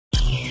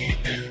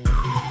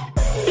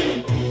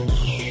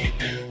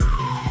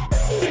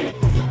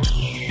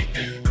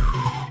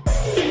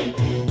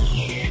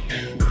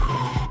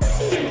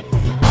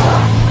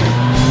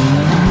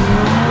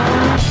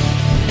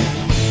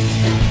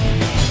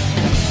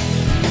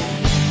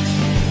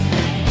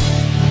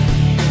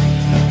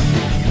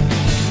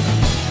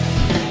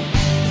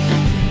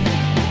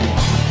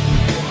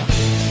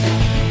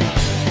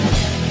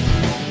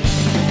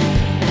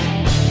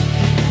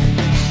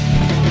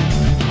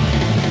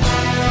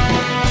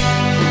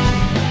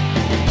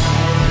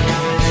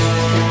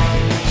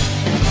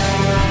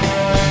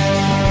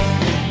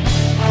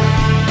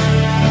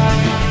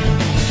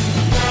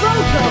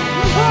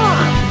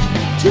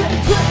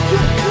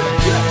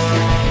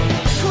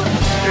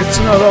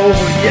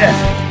over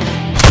yet.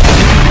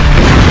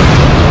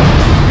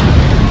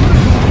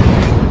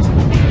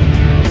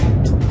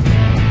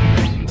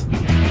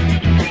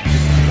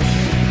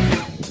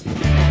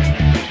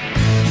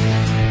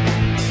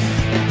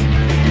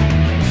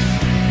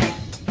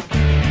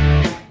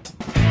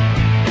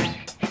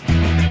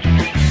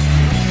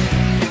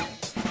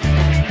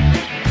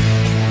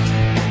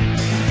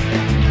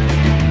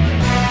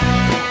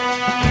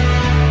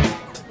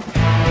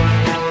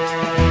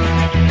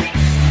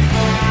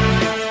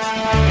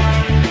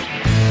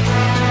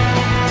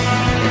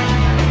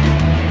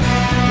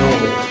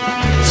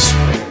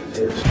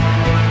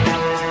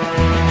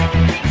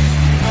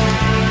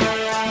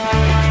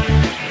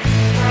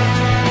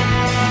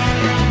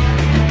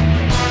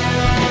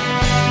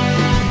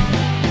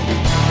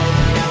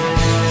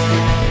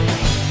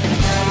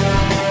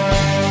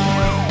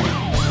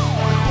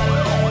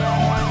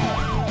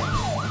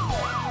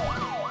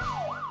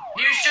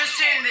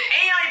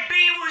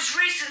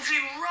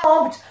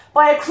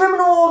 By a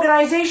criminal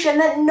organisation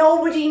that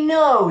nobody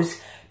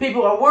knows.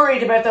 People are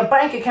worried about their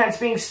bank accounts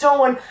being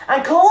stolen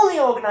and call the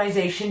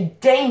organisation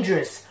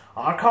dangerous.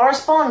 Our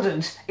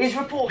correspondent is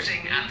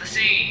reporting at the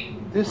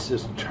scene. This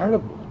is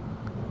terrible.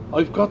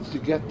 I've got to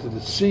get to the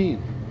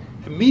scene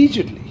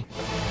immediately.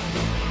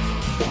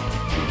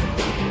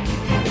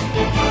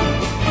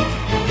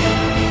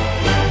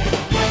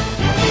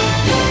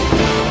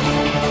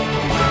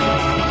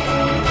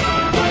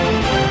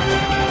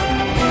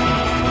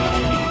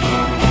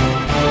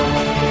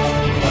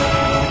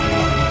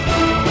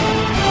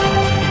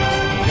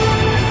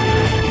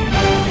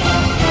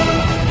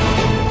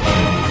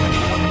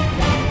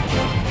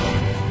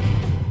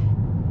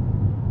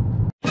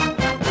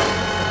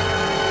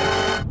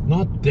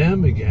 Not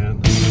them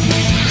again.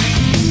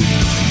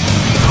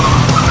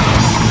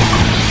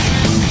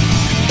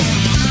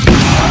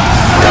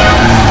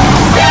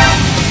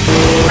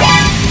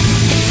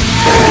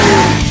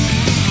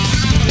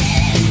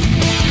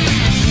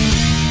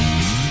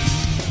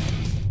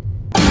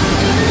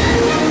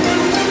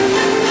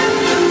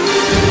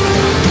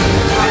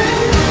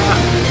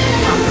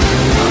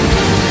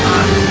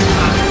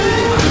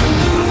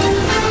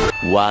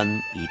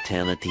 One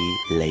eternity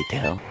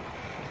later.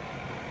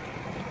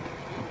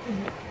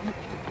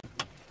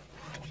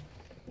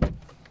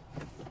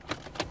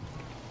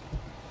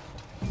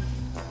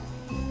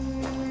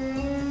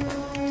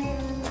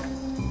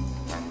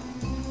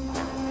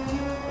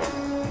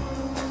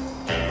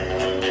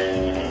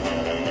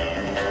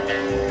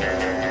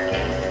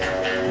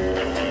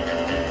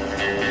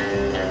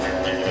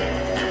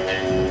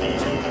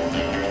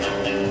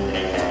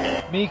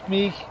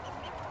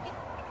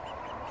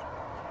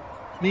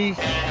 Meek.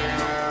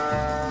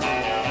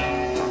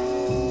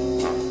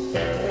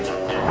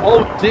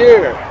 Oh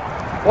dear,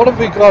 what have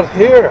we got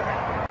here?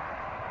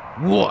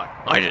 What?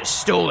 I just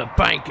stole a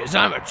bank because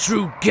I'm a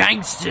true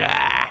gangster.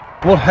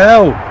 What,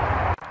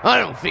 how? I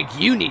don't think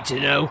you need to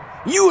know.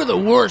 You are the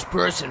worst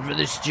person for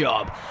this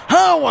job.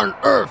 How on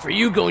earth are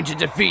you going to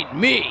defeat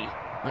me?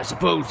 I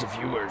suppose if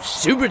you were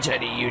Super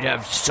Teddy, you'd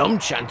have some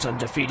chance on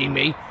defeating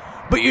me.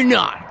 But you're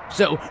not,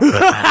 so...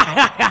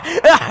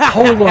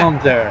 Hold on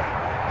there.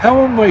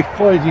 How am I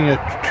fighting a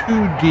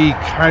 2D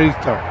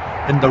character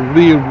in the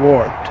real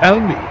world? Tell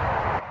me.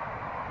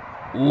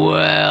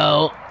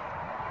 Well...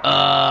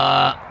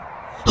 Why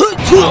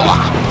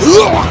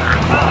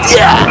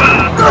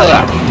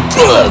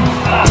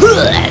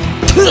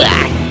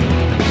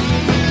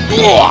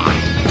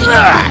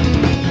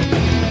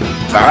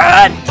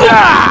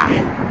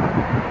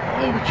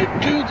would you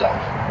do that?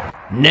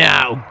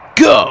 Now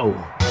go!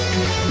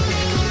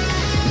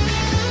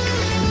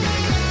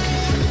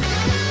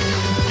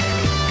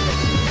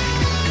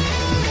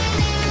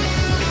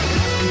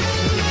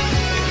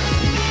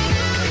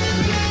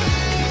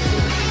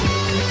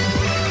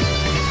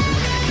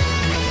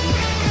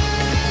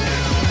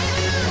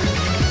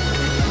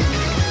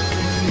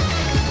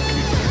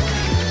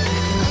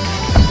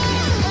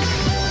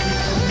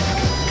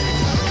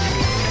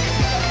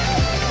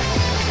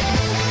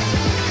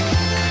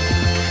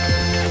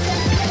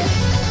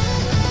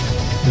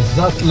 Is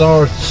that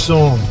Lord's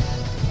son?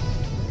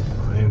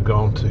 I'm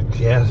going to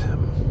get him.